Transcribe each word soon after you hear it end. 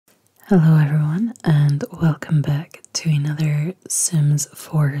Hello everyone and welcome back to another Sims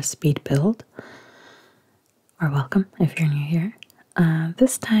 4 speed build. Or welcome if you're new here.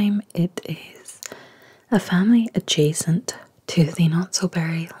 This time it is a family adjacent to the Not So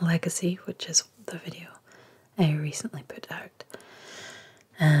Berry Legacy, which is the video I recently put out.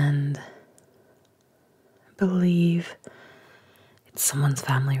 And I believe it's someone's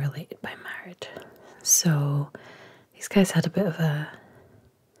family related by marriage. So these guys had a bit of a...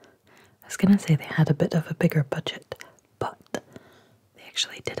 I was going to say they had a bit of a bigger budget, but they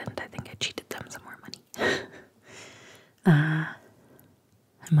actually didn't. I think I cheated them some more money. I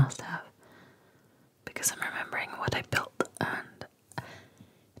must have, because I'm remembering what I built, and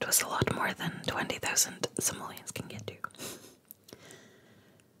it was a lot more than 20,000 simoleons can get to.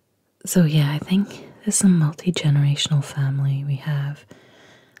 So yeah, I think this is a multi-generational family. We have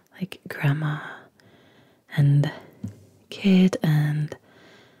like grandma and kid and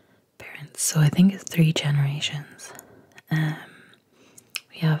parents, so I think it's 3 generations.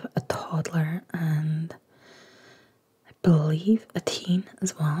 We have a toddler and I believe a teen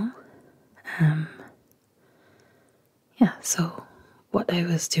as well. Yeah, so what I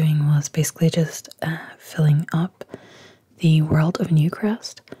was doing was basically just filling up the world of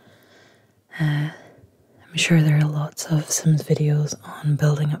Newcrest. I'm sure there are lots of Sims videos on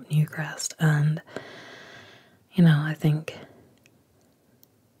building up Newcrest, and you know, I think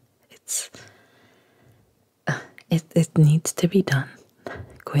it needs to be done.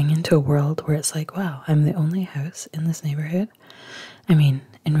 Going into a world where it's like, wow, I'm the only house in this neighborhood. I mean,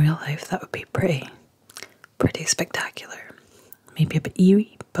 in real life that would be pretty spectacular. Maybe a bit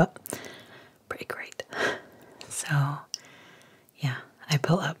eerie, but pretty great. So yeah, I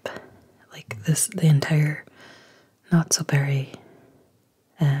built up like the entire Not So Berry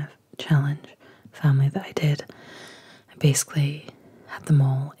challenge family that I did. I basically had them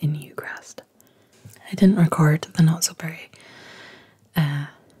all in Newcrest. I didn't record the Not So Berry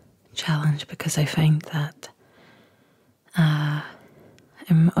challenge because I find that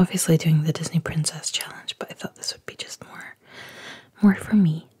I'm obviously doing the Disney Princess challenge, but I thought this would be just more for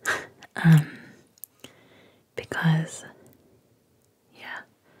me. Because yeah,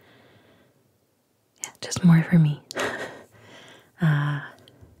 just more for me.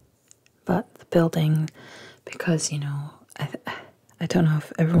 But the building, because you know, I don't know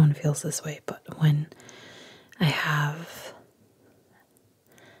if everyone feels this way, but when I have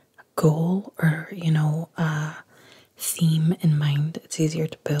a goal or, you know, a theme in mind, it's easier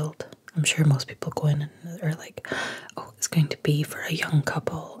to build. I'm sure most people go in and are like, oh, it's going to be for a young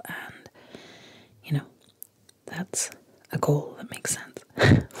couple, and you know, that's a goal that makes sense.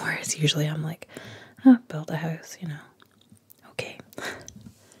 Whereas usually I'm like, oh, build a house, you know, okay.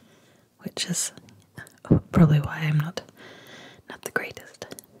 Which is probably why I'm not the greatest.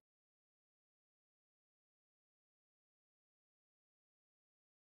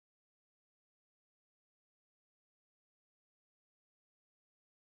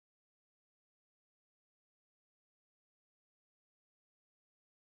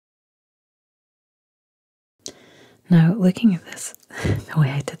 Now, looking at this, the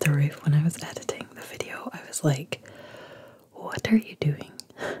way I did the roof when I was editing the video, I was like, what are you doing?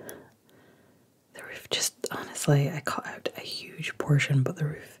 The roof just, honestly, I cut out a huge portion, but the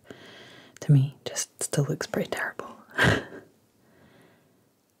roof, to me, just still looks pretty terrible.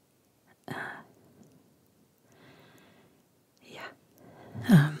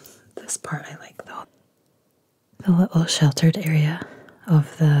 Yeah. This part I like though. The little sheltered area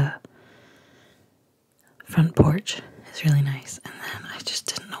of the front porch is really nice, and then I just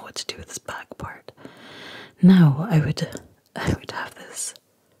didn't know what to do with this back part. Now I would have this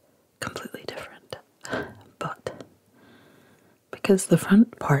completely different, but because the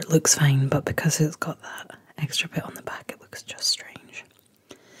front part looks fine, but because it's got that extra bit on the back, it looks just strange.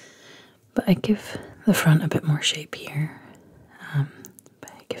 But I give the front a bit more shape here, by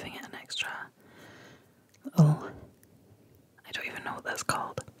giving it an extra little, I don't even know what that's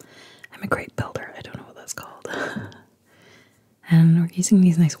called. I'm a great builder, I don't know what that's called. And we're using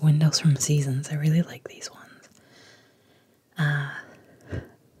these nice windows from Seasons. I really like these ones. I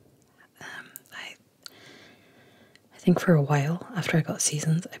think for a while after I got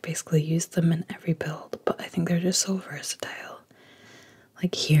Seasons, I basically used them in every build, but I think they're just so versatile.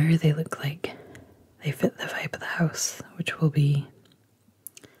 Like here, they look like they fit the vibe of the house, which will be,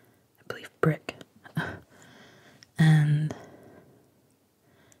 I believe, brick. And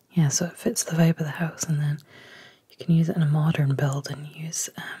yeah, so it fits the vibe of the house, and then you can use it in a modern build and use,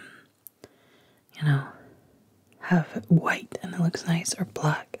 you know, have it white and it looks nice, or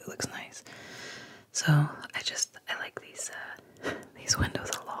black, it looks nice. So I like these windows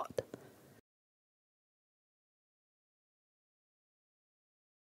a lot.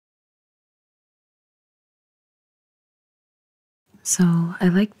 So I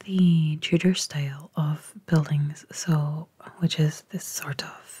like the Tudor style of buildings, so which is this sort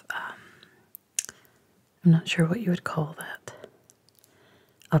of I'm not sure what you would call that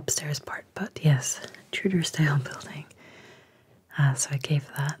upstairs part, but yes, Tudor style building. So I gave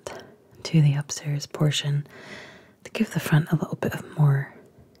that to the upstairs portion to give the front a little bit of more,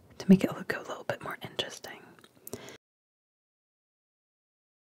 to make it look a little bit more interesting.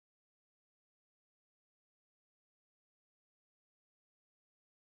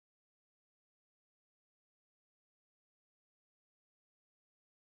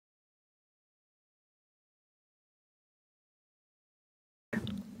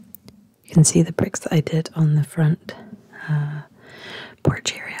 You can see the bricks that I did on the front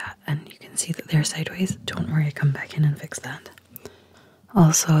porch area, and you can see that they're sideways. Don't worry, I come back in and fix that.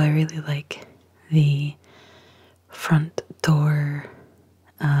 Also, I really like the front door.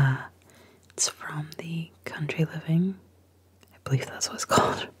 It's from the Country Living. I believe that's what it's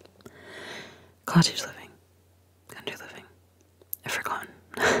called. Cottage Living. Country Living. I've forgotten.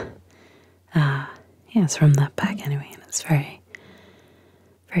 Yeah, it's from that pack anyway, and it's very,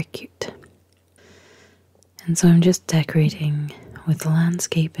 very cute. And so I'm just decorating with the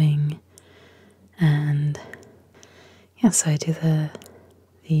landscaping, and yeah, so I do the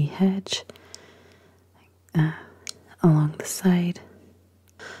hedge along the side.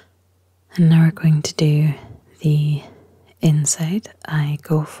 And now we're going to do the inside. I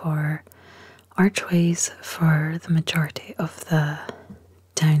go for archways for the majority of the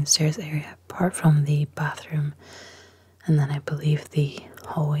downstairs area, apart from the bathroom, and then I believe the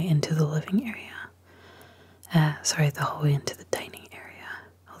hallway into the living area. The hallway into the dining area,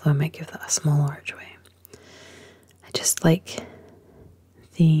 although I might give that a small archway. I just like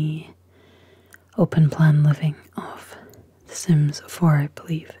the open plan living of The Sims 4, I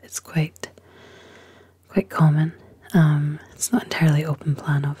believe. It's quite common. It's not entirely open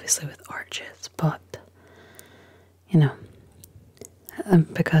plan, obviously, with arches, but you know,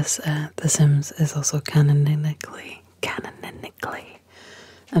 because The Sims is also canonically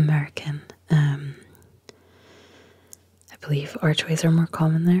American. I believe archways are more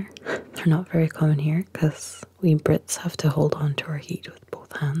common there. They're not very common here because we Brits have to hold on to our heat with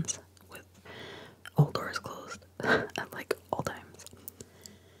both hands, with all doors closed at like all times.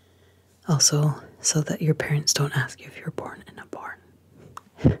 Also, so that your parents don't ask you if you're born in a barn.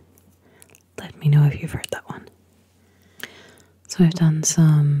 Let me know if you've heard that one. So I've done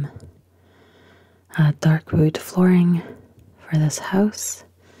some dark wood flooring for this house.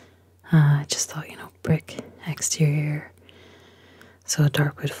 I just thought, brick exterior, so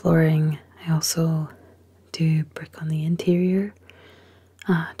dark wood flooring. I also do brick on the interior,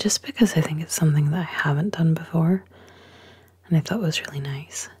 just because I think it's something that I haven't done before, and I thought it was really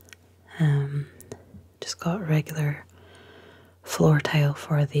nice. Just got regular floor tile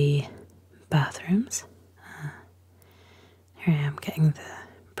for the bathrooms. Here I am getting the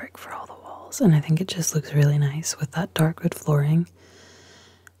brick for all the walls, and I think it just looks really nice with that dark wood flooring,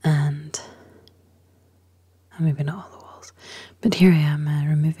 and maybe not all the walls, but here I am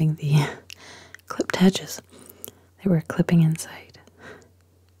removing the clipped hedges. They were clipping inside,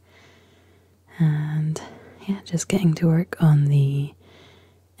 and yeah, just getting to work on the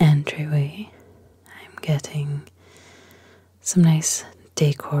entryway. I'm getting some nice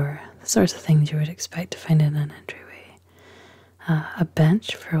decor, the sorts of things you would expect to find in an entryway. A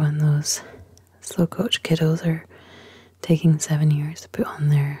bench for when those slow coach kiddos are taking 7 years to put on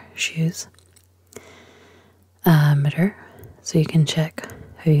their shoes. A mirror, so you can check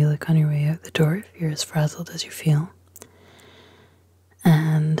how you look on your way out the door if you're as frazzled as you feel.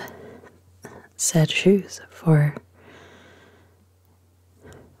 And said shoes for,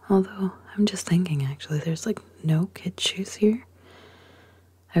 although I'm just thinking actually there's like no kids shoes here.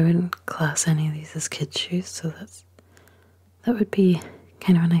 I wouldn't class any of these as kids shoes, so that would be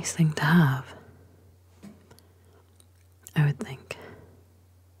kind of a nice thing to have, I would think.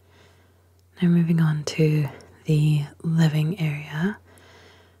 Now moving on to the living area,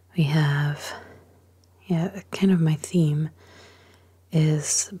 we have, kind of my theme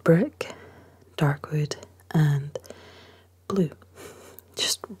is brick, dark wood, and blue.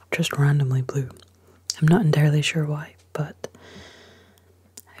 Just randomly blue. I'm not entirely sure why, but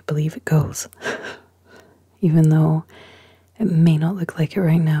I believe it goes. Even though it may not look like it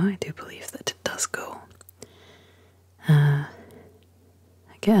right now, I do believe that it does go.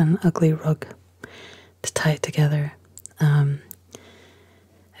 Get an ugly rug to tie it together. I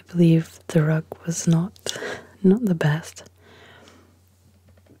believe the rug was not the best,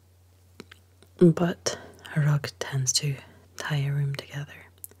 but a rug tends to tie a room together.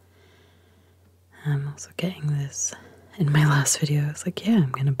 I'm also getting this in my last video, I was like, yeah,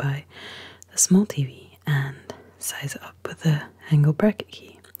 I'm gonna buy the small TV and size it up with a angle bracket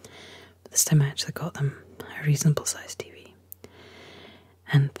key. But this time I actually got them a reasonable sized TV.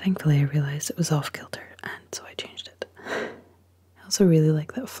 And thankfully I realised it was off kilter, and so I changed it. I also really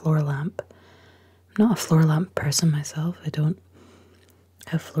like that floor lamp. I'm not a floor lamp person myself. I don't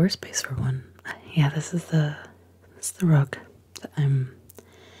have floor space for one. Yeah, this is the rug that I'm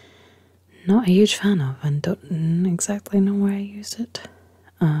not a huge fan of and don't exactly know why I used it.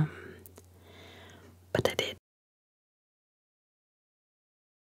 But I did.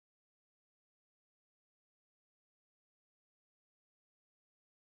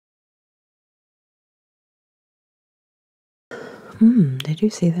 Did you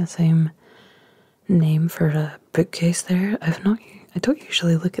see the same name for a bookcase there? I don't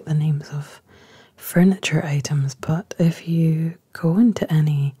usually look at the names of furniture items, but if you go into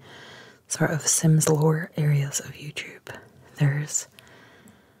any sort of Sims lore areas of YouTube, there's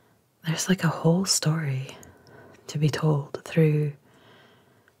like a whole story to be told through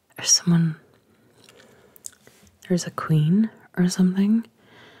there's a queen or something,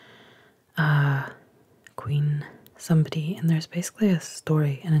 queen somebody, and there's basically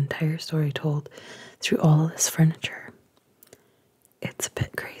an entire story told through all of this furniture. It's a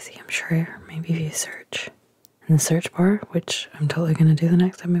bit crazy, I'm sure. Maybe if you search in the search bar, which I'm totally going to do the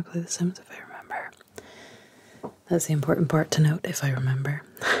next time I play The Sims if I remember. That's the important part to note, if I remember.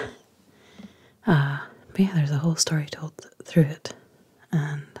 But yeah, there's a whole story told through it.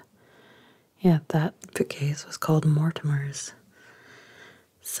 And yeah, that bookcase was called Mortimer's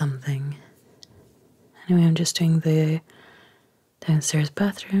something. Anyway, I'm just doing the downstairs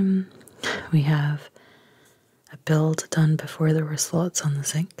bathroom. We have a build done before there were slots on the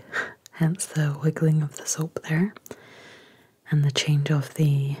sink, hence the wiggling of the soap there, and the change of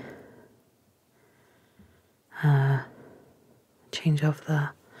the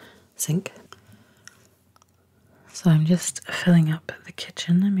sink. So I'm just filling up the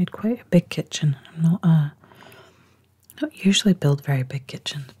kitchen. I made quite a big kitchen. I don't usually build very big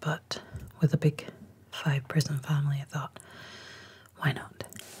kitchens, but with a big 5-person family, I thought, why not?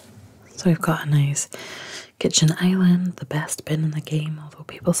 So I've got a nice kitchen island, the best bin in the game, although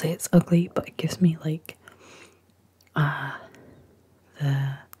people say it's ugly, but it gives me like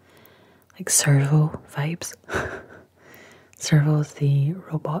Servo vibes. Servo is the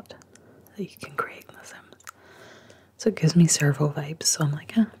robot that you can create in The Sims. So it gives me Servo vibes, so I'm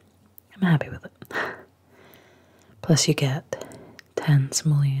like, I'm happy with it. Plus you get 10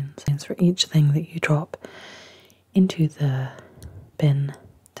 simoleons for each thing that you drop into the bin.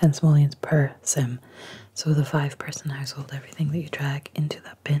 10 simoleons per sim. So the 5-person household, everything that you drag into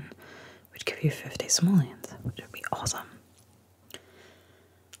that bin would give you 50 simoleons, which would be awesome.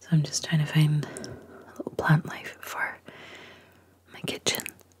 So I'm just trying to find a little plant life for my kitchen.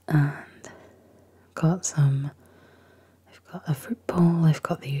 And I've got a fruit bowl, I've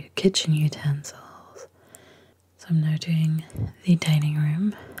got the kitchen utensils. So I'm now doing the dining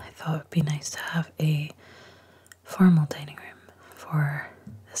room. I thought it would be nice to have a formal dining room for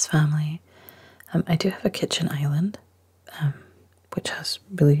this family. I do have a kitchen island, which has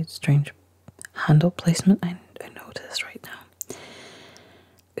really strange handle placement. I noticed right now.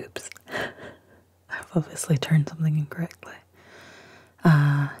 Oops. I've obviously turned something incorrectly.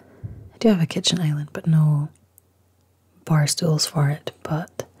 I do have a kitchen island, but no bar stools for it,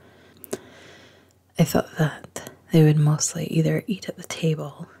 but I thought that they would mostly either eat at the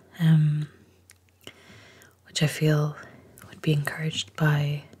table, which I feel would be encouraged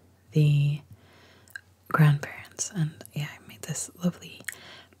by the grandparents, and yeah, I made this lovely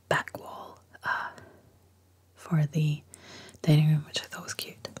back wall for the dining room, which I thought was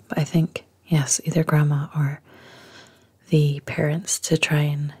cute. But I think, yes, either grandma or the parents, to try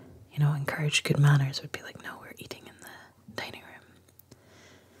and, encourage good manners, would be like, no, we're eating in the dining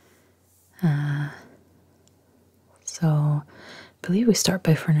room. So I believe we start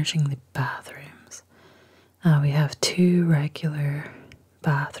by furnishing the bathrooms. We have 2 regular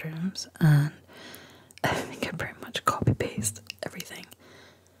bathrooms, and I think I pretty much copy paste everything.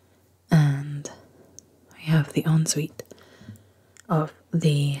 And we have the ensuite of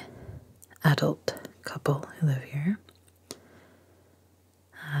the adult couple who live here.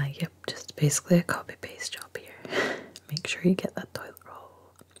 Yep, just basically a copy paste job here. Make sure you get that toilet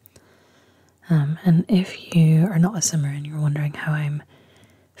roll. And if you are not a simmer and you're wondering how I'm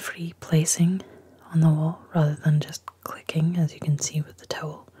free placing on the wall rather than just clicking, as you can see with the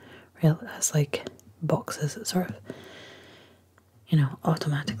towel rail, it has like boxes that sort of,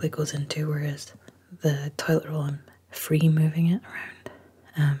 automatically goes into, whereas the toilet roll, I'm free moving it around.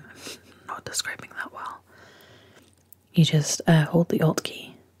 I'm not describing that well. You just hold the Alt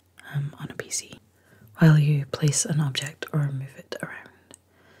key on a PC while you place an object or move it around.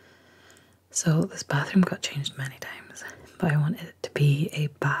 So this bathroom got changed many times, but I wanted it to be a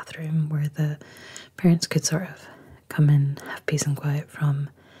bathroom where the parents could sort of come in, have peace and quiet from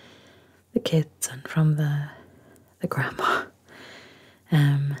the kids and from the grandma.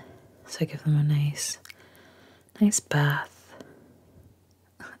 So I give them a nice bath,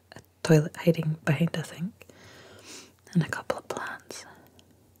 a toilet hiding behind a sink, and a couple of plants,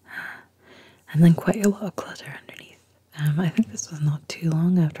 and then quite a lot of clutter underneath. I think this was not too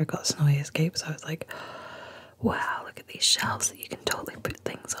long after I got Snowy Escape, so I was like, wow, look at these shelves that you can totally put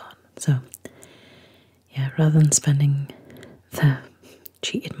things on. So yeah, rather than spending the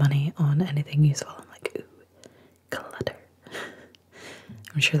cheated money on anything useful, I'm like, ooh, clutter.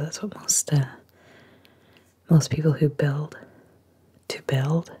 I'm sure that's what most people who build to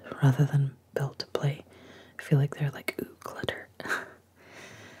build rather than build to play, I feel like they're like, ooh, clutter.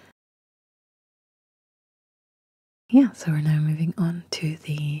 Yeah, so we're now moving on to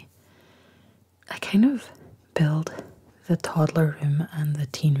I kind of build the toddler room and the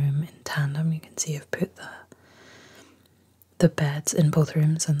teen room in tandem. You can see I've put the beds in both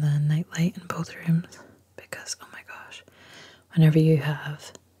rooms and the nightlight in both rooms because, oh my gosh, whenever you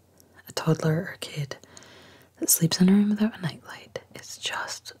have a toddler or kid that sleeps in a room without a nightlight, it's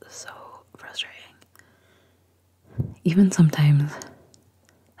just so frustrating. Even sometimes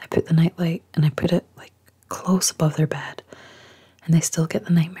I put the nightlight and I put it like close above their bed and they still get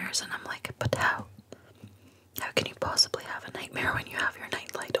the nightmares, and I'm like, but how? How can you possibly have a nightmare when you have your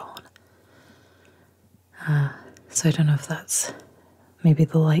nightlight on? So I don't know if that's maybe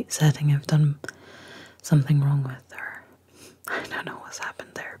the light setting I've done something wrong with, or I don't know what's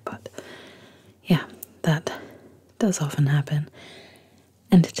happened there, but yeah, that does often happen,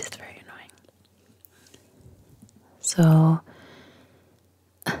 and it is very annoying. So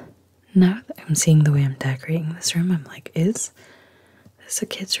now that I'm seeing the way I'm decorating this room, I'm like, is this a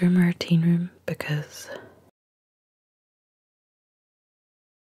kid's room or a teen room? Because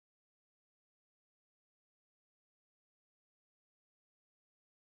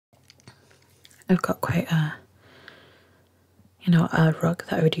I've got quite a rug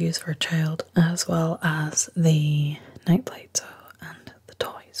that I would use for a child, as well as the nightlight and the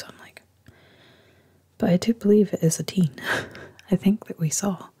toy. So I'm like, but I do believe it is a teen. I think that we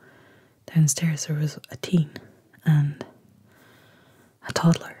saw downstairs there was a teen and a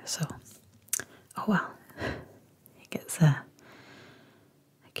toddler. So, oh well, he gets a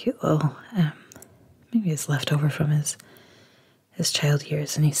cute little, maybe it's left over from his child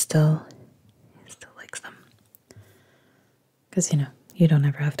years, and he still likes them. Because, you don't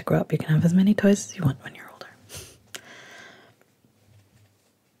ever have to grow up. You can have as many toys as you want when you're older.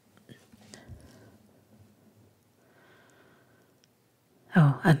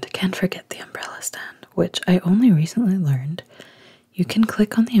 Oh, and I can't forget the umbrella stand, which I only recently learned. You can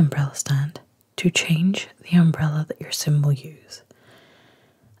click on the umbrella stand to change the umbrella that your sim will use.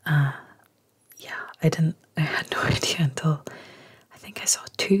 Yeah, I had no idea until I think I saw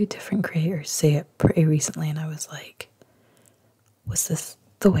 2 different creators say it pretty recently, and I was like, was this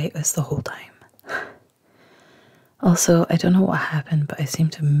the way it was the whole time? Also, I don't know what happened, but I seem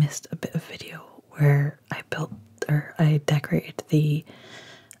to have missed a bit of video where I decorated the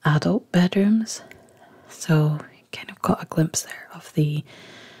adult bedrooms. So I kind of got a glimpse there of the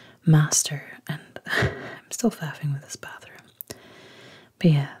master, and I'm still faffing with this bathroom.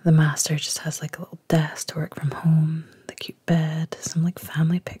 But yeah, the master just has like a little desk to work from home, the cute bed, some like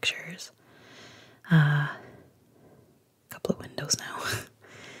family pictures, a couple of windows now,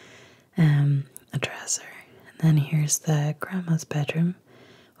 a dresser, and then here's the grandma's bedroom.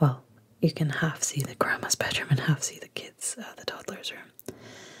 Well, you can half see the grandma's bedroom and half see the kids, the toddler's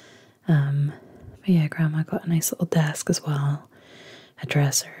room. But yeah, grandma got a nice little desk as well, a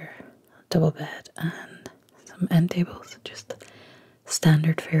dresser, a double bed, and some end tables. Just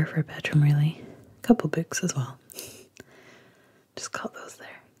standard fare for a bedroom, really. A couple books as well. Just got those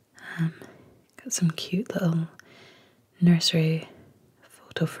there. Got some cute little nursery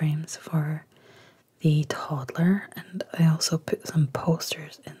photo frames for the toddler, and I also put some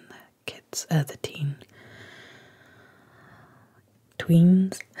posters in the kids, the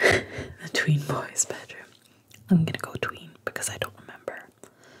tweens, the tween boys' bedroom. I'm gonna go tween because I don't remember.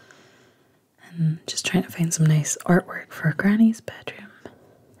 And just trying to find some nice artwork for Granny's bedroom.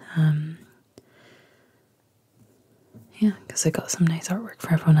 Yeah, because I got some nice artwork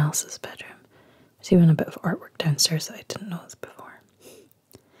for everyone else's bedroom. There's even a bit of artwork downstairs that I didn't notice before.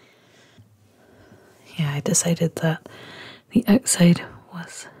 Yeah, I decided that the outside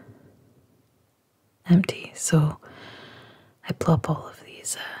was empty, so I plop all of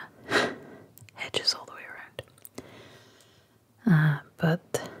these hedges all the way around.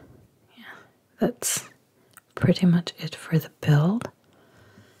 But yeah, that's pretty much it for the build.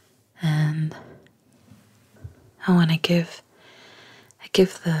 And I give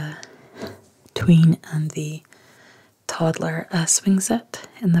the tween and the toddler a swing set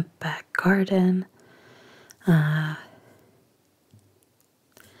in the back garden.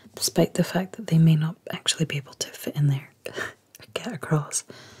 Despite the fact that they may not actually be able to fit in there or get across,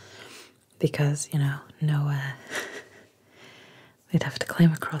 because, you know, they'd have to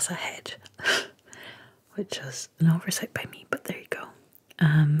climb across a hedge, which was an oversight by me, but there you go.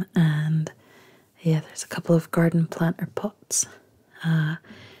 And yeah, there's a couple of garden planter pots.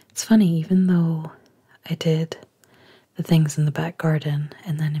 It's funny, even though I did the things in the back garden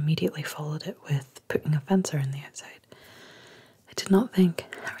and then immediately followed it with putting a fence around the outside, I did not think,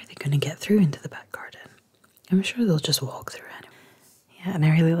 how are they going to get through into the back garden? I'm sure they'll just walk through anyway. Yeah, and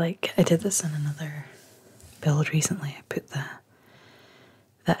I did this in another build recently. I put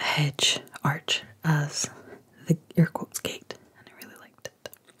that hedge arch as the air quotes gate, and I really liked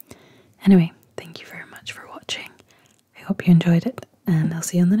it. Anyway, thank you very much for watching. I hope you enjoyed it, and I'll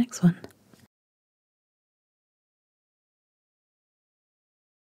see you on the next one.